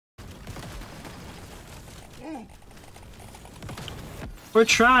We're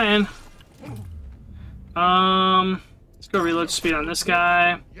trying. Let's go reload speed on this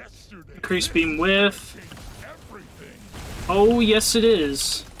guy. Increase beam width. Oh, yes it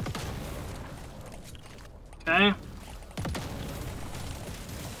is. Okay.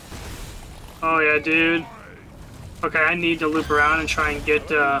 Oh yeah, dude. Okay, I need to loop around and try and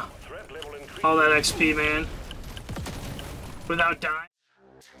get all that XP, man. Without dying.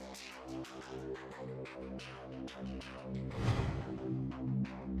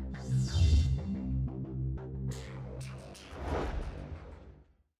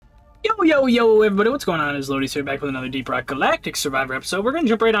 Yo, everybody, what's going on? It's Lodious here, back with another Deep Rock Galactic Survivor episode. We're going to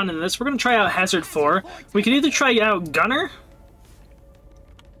jump right on into this. We're going to try out Hazard 4. We could either try out Gunner,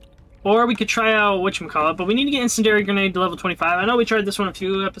 or we could try out whatchamacallit, but we need to get Incendiary Grenade to level 25. I know we tried this one a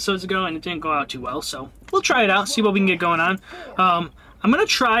few episodes ago, and it didn't go out too well, so we'll try it out, see what we can get going on. I'm going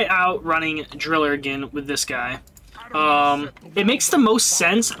to try out running Driller again with this guy. It makes the most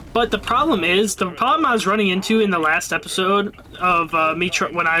sense, but the problem I was running into in the last episode of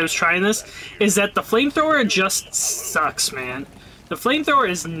when I was trying this is that the flamethrower just sucks, man. The flamethrower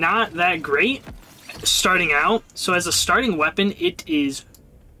is not that great starting out, so as a starting weapon, it is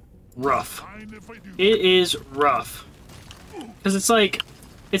rough. It is rough. Because it's like,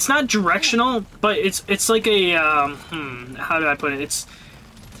 it's not directional, but it's like a, how do I put it?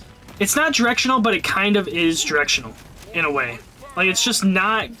 It's not directional, but it kind of is directional, in a way. Like, it's just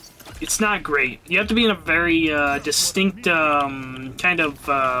not, it's not great. You have to be in a very distinct kind of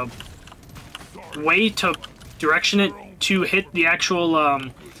way to direction it to hit the actual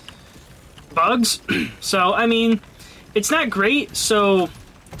bugs. So, I mean, it's not great, so,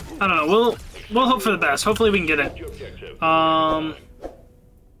 I don't know, we'll hope for the best. Hopefully we can get it. I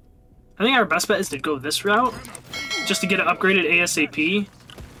think our best bet is to go this route, just to get it upgraded ASAP.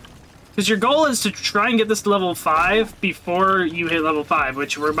 Because your goal is to try and get this to level 5 before you hit level 5,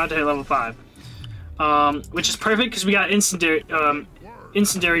 which we're about to hit level 5. Which is perfect because we got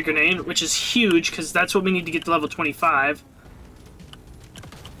Incendiary Grenade, which is huge because that's what we need to get to level 25.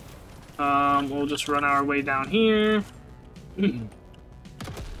 We'll just run our way down here.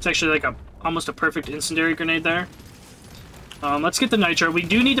 It's actually like almost a perfect Incendiary Grenade there. Let's get the Nitro. We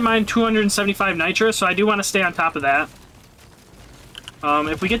do need to mine 275 Nitro, so I do want to stay on top of that.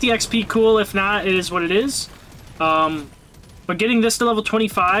 If we get the XP, cool. If not, it is what it is. But getting this to level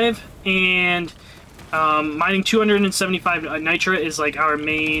 25 and mining 275 Nitra is like our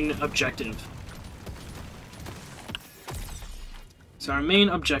main objective. It's our main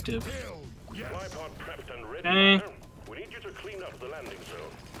objective. Okay.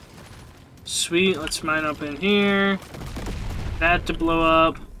 Sweet, let's mine up in here. That to blow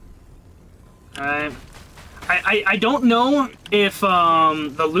up. Alright. I don't know if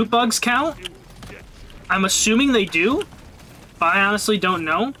the loot bugs count. I'm assuming they do, but I honestly don't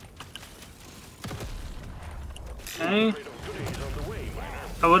know. Okay.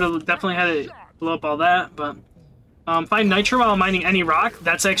 I would have definitely had to blow up all that, but find Nitro while mining any rock.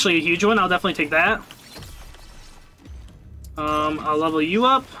 That's actually a huge one. I'll definitely take that. I'll level you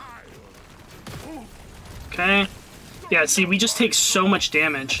up. Okay. Yeah, see, we just take so much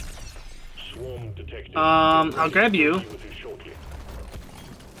damage. I'll grab you.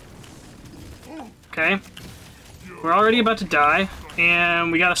 Okay. We're already about to die,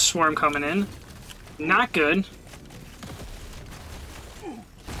 and we got a swarm coming in. Not good.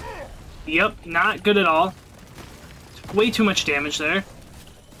 Yep, not good at all. Way too much damage there.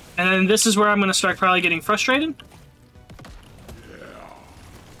 And then this is where I'm going to start probably getting frustrated.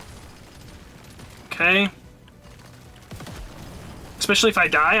 Okay. Especially if I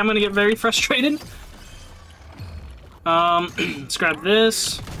die, I'm going to get very frustrated. Let's grab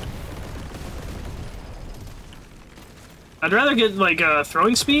this. I'd rather get, like,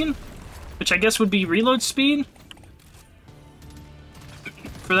 throwing speed, which I guess would be reload speed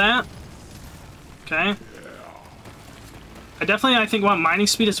for that. Okay. I think, want mining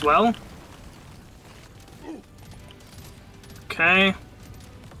speed as well. Okay.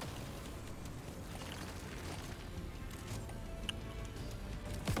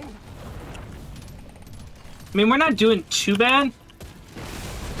 I mean, we're not doing too bad.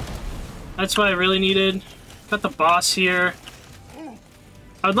 That's what I really needed. Got the boss here.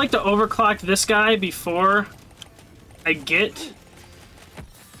 I would like to overclock this guy before I get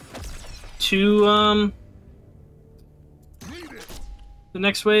to the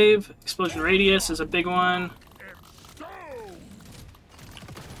next wave. Explosion radius is a big one.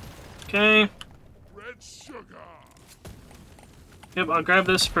 Okay. Yep, I'll grab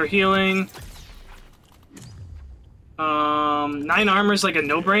this for healing. 9 armor is like a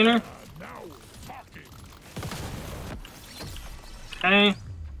no-brainer. Okay.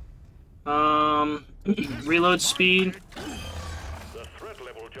 Reload speed. The threat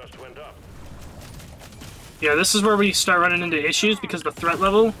level just went up. Yeah, this is where we start running into issues because the threat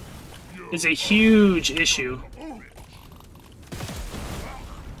level is a huge issue.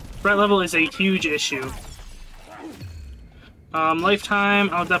 Threat level is a huge issue. Lifetime,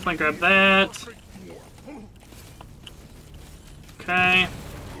 I'll definitely grab that. Okay.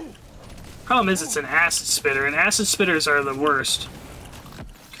 Problem is it's an acid spitter, and acid spitters are the worst.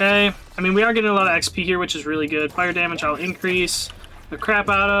 Okay. I mean, we are getting a lot of XP here, which is really good. Fire damage I'll increase the crap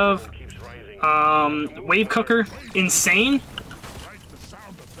out of. Wave cooker, insane.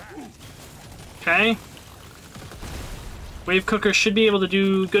 Okay. Wave cooker should be able to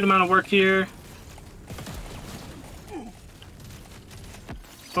do a good amount of work here.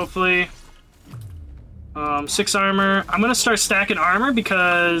 Hopefully. 6 armor. I'm gonna start stacking armor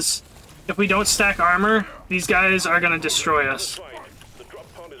because if we don't stack armor, these guys are gonna destroy us.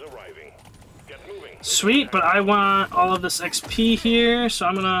 Sweet, but I want all of this XP here, so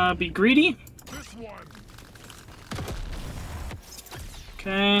I'm gonna be greedy.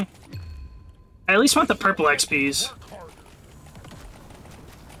 Okay. I at least want the purple XPs.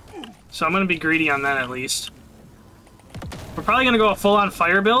 So I'm gonna be greedy on that at least. We're probably gonna go a full-on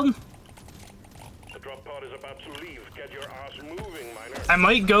fire build. The drop pod is about to leave. Get your ass moving, miner. I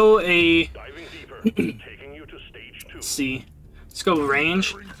might go a... Diving deeper. Taking you to stage 2. Let's see. Let's go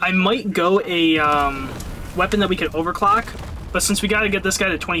range. I might go a weapon that we could overclock, but since we gotta get this guy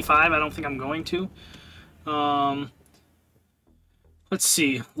to 25, I don't think I'm going to. Let's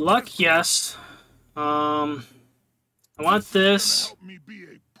see. Luck, yes. I want this. Help me be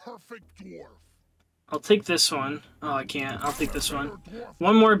a perfect dwarf. I'll take this one. Oh, I can't. I'll take this one.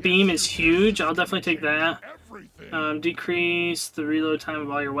 One more beam is huge. I'll definitely take that. Decrease the reload time of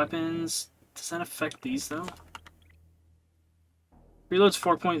all your weapons. Does that affect these, though? Reload's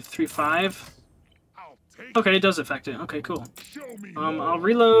 4.35. Okay, it does affect it. Okay, cool. I'll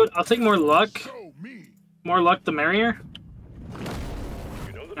reload. I'll take more luck. More luck, the merrier.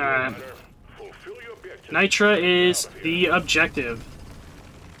 Alright. Nitra is the objective.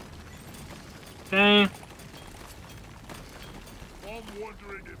 Okay.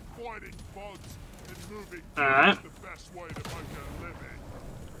 Alright.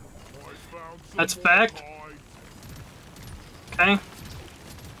 That's a fact. Okay.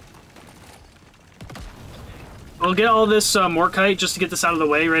 We'll get all this Morkite just to get this out of the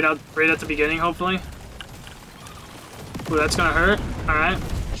way right at the beginning, hopefully. Ooh, that's gonna hurt. Alright.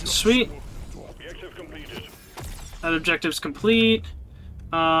 Sweet. That objective's complete.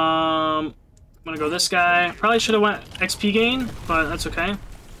 I'm gonna go this guy. Probably should have went XP gain, but that's okay.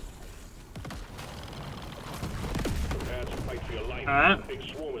 Alright.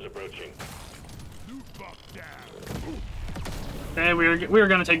 Okay, we were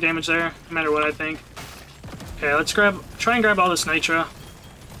gonna take damage there, no matter what I think. Okay, let's try and grab all this Nitra.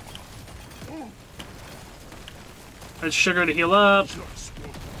 Let's sugar to heal up.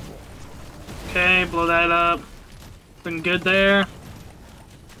 Okay, blow that up. Looking good there.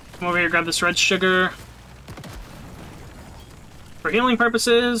 Come over here, grab this red sugar. For healing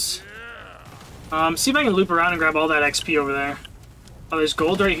purposes. See if I can loop around and grab all that XP over there. Oh, there's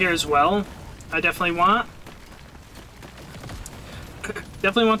gold right here as well. I definitely want.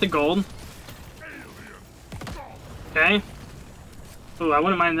 Definitely want the gold. Okay. Ooh, I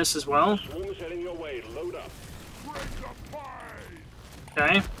wouldn't mind this as well.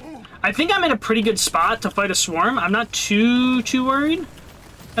 Okay. I think I'm in a pretty good spot to fight a swarm. I'm not too worried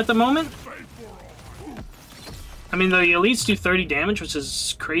at the moment. I mean, the elites do 30 damage, which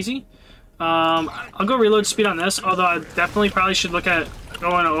is crazy. I'll go reload speed on this, although I definitely probably should look at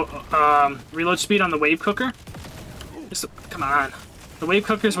going reload speed on the wave cooker. Come on. The wave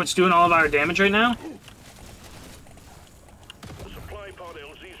cooker is what's doing all of our damage right now.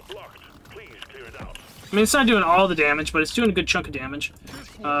 I mean, it's not doing all the damage, but it's doing a good chunk of damage.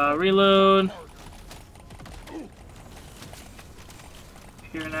 Reload.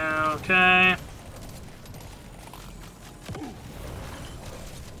 Here now, okay.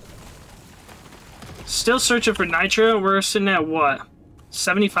 Still searching for Nitra. We're sitting at what?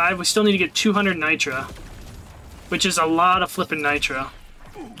 75? We still need to get 200 Nitra. Which is a lot of flipping Nitra.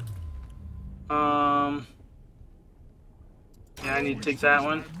 Yeah, I need to take that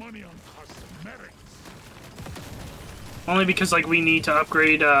one. Only because, like, we need to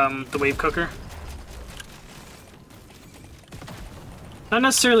upgrade the wave cooker. Not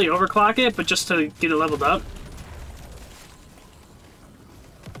necessarily overclock it, but just to get it leveled up.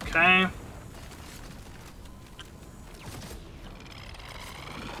 Okay.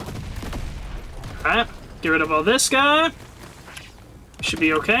 Alright, get rid of all this guy. Should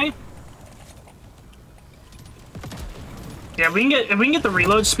be okay. Yeah, if we can get the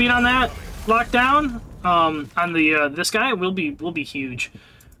reload speed on that locked down, on the this guy, we'll be huge.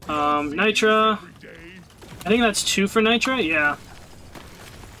 Nitra. I think that's 2 for Nitra. Yeah.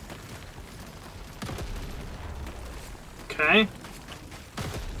 Okay.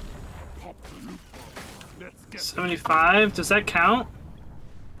 75. Does that count?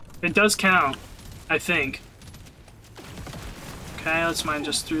 It does count, I think. Okay, let's mine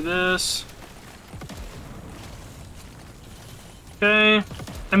just through this. Okay.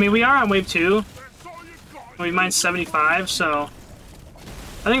 I mean, we are on wave 2. We mined 75, so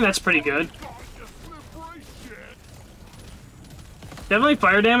I think that's pretty good. Definitely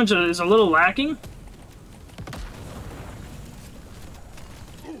fire damage is a little lacking.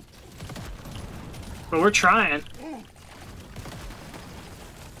 But we're trying.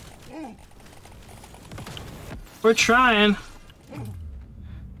 We're trying.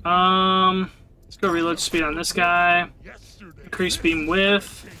 Let's go reload speed on this guy. Increase beam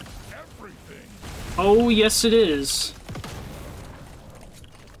width. Oh, yes it is.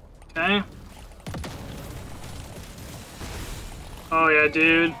 Okay. Oh yeah,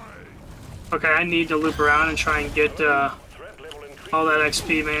 dude. Okay, I need to loop around and try and get all that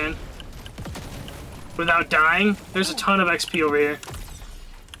XP, man. Without dying. There's a ton of XP over here.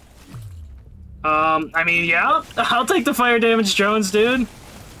 I mean, yeah, I'll take the fire damage drones, dude.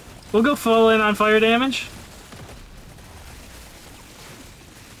 We'll go full in on fire damage.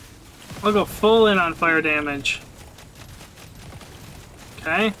 I'll go full in on fire damage.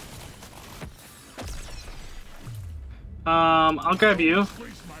 Okay. I'll grab you.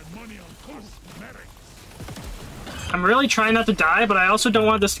 I'm really trying not to die, but I also don't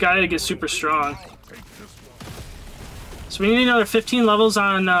want this guy to get super strong. So we need another 15 levels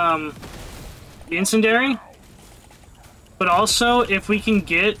on, the incendiary. But also, if we can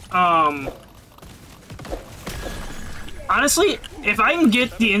get, honestly, if I can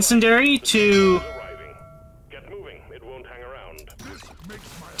get the incendiary to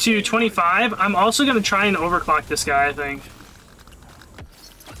 25, I'm also going to try and overclock this guy, I think.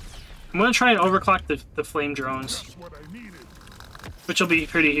 I'm going to try and overclock the flame drones, which will be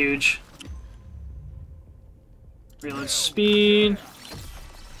pretty huge. Reload speed.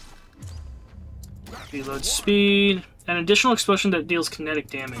 Reload speed. An additional explosion that deals kinetic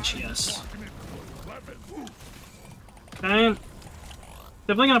damage, yes. Okay.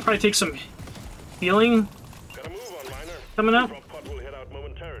 Definitely gonna probably take some healing coming up.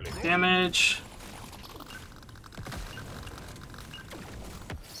 Damage.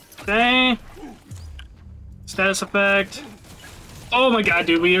 Okay. Status effect. Oh my god,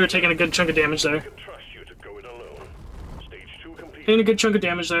 dude, we are taking a good chunk of damage there. Taking a good chunk of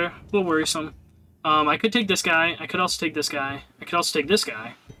damage there. A little worrisome. I could take this guy. I could also take this guy. I could also take this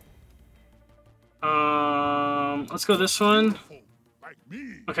guy. Let's go this one.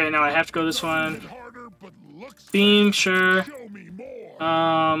 Okay, now I have to go this one. Beam, sure.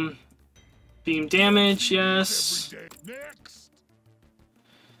 Beam damage, yes.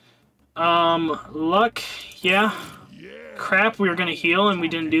 Luck, yeah. Crap, we were gonna heal and we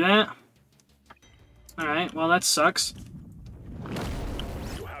didn't do that. Alright, well that sucks.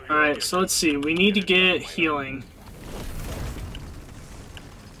 Alright, so let's see. We need to get healing.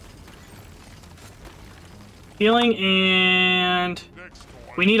 Healing, and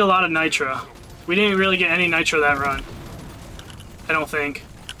we need a lot of nitro. We didn't really get any nitro that run. I don't think.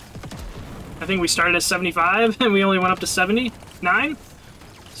 I think we started at 75 and we only went up to 79.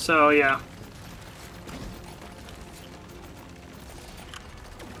 So, yeah.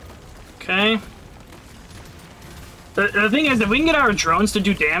 Okay. The thing is, if we can get our drones to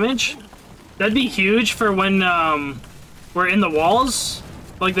do damage, that'd be huge for when we're in the walls.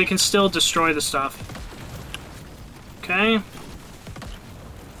 Like, they can still destroy the stuff. Okay.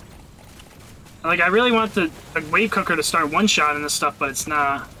 Like, I really want the wave cooker to start one-shotting this stuff, but it's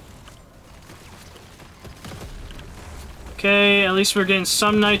not. Okay, at least we're getting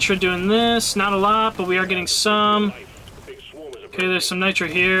some nitro doing this. Not a lot, but we are getting some. Okay, there's some nitro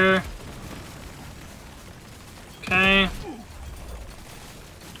here. Okay.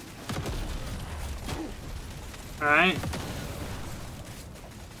 Alright.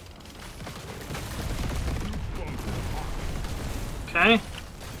 Okay.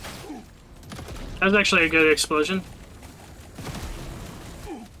 That was actually a good explosion.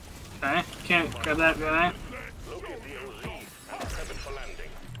 Okay, can't grab that guy. Okay,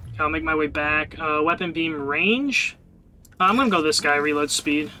 I'll make my way back. Weapon beam range. I'm gonna go this guy, reload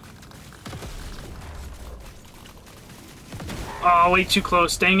speed. Oh, way too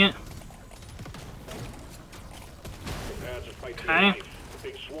close, dang it. Okay.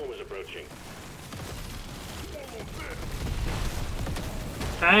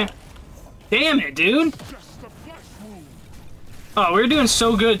 Okay. Damn it, dude. Oh, we're doing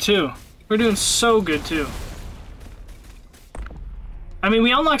so good, too. We're doing so good, too. I mean,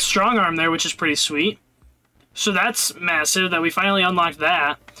 we unlocked Strongarmed there, which is pretty sweet. So that's massive that we finally unlocked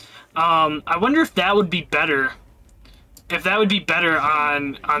that. I wonder if that would be better. If that would be better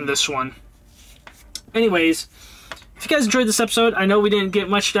on this one. Anyways, if you guys enjoyed this episode, I know we didn't get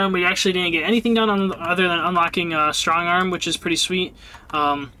much done. We actually didn't get anything done other than unlocking Strongarmed, which is pretty sweet.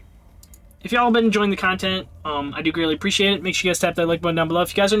 If y'all have been enjoying the content, I do greatly appreciate it. Make sure you guys tap that like button down below.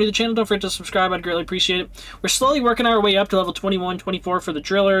 If you guys are new to the channel, don't forget to subscribe. I'd greatly appreciate it. We're slowly working our way up to level 21, 24 for the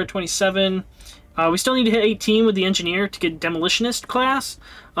Driller, 27. We still need to hit 18 with the Engineer to get Demolitionist class,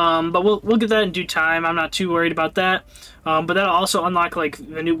 but we'll get that in due time. I'm not too worried about that. But that'll also unlock like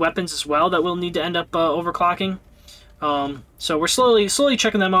the new weapons as well that we'll need to end up overclocking. So we're slowly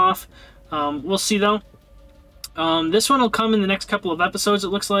checking them off. We'll see though. This one will come in the next couple of episodes, it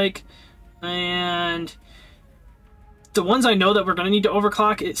looks like. And the ones I know that we're going to need to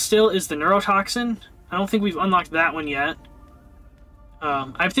overclock, it still is the neurotoxin. I don't think we've unlocked that one yet.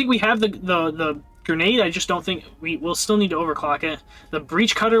 I think we have the grenade, I just don't think we'll still need to overclock it. The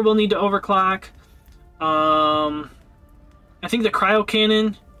breach cutter will need to overclock. I think the cryo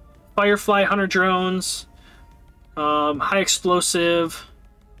cannon, Firefly Hunter drones, high explosive.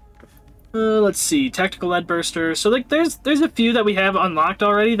 Let's see, tactical lead burster. So like, there's a few that we have unlocked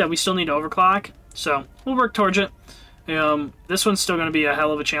already that we still need to overclock. So we'll work towards it. This one's still going to be a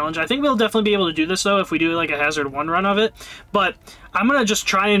hell of a challenge. I think we'll definitely be able to do this though if we do like a Hazard 1 run of it. But I'm going to just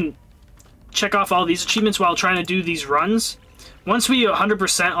try and check off all these achievements while trying to do these runs. Once we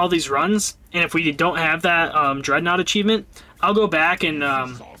 100% all these runs, and if we don't have that Dreadnought achievement, I'll go back and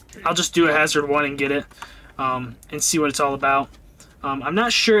I'll just do a Hazard 1 and get it and see what it's all about. I'm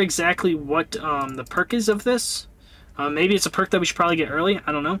not sure exactly what the perk is of this. Maybe it's a perk that we should probably get early.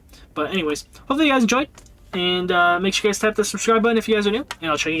 I don't know. But anyways, hopefully you guys enjoyed. And make sure you guys tap the subscribe button if you guys are new. And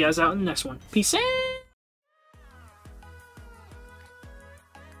I'll check you guys out in the next one. Peace out!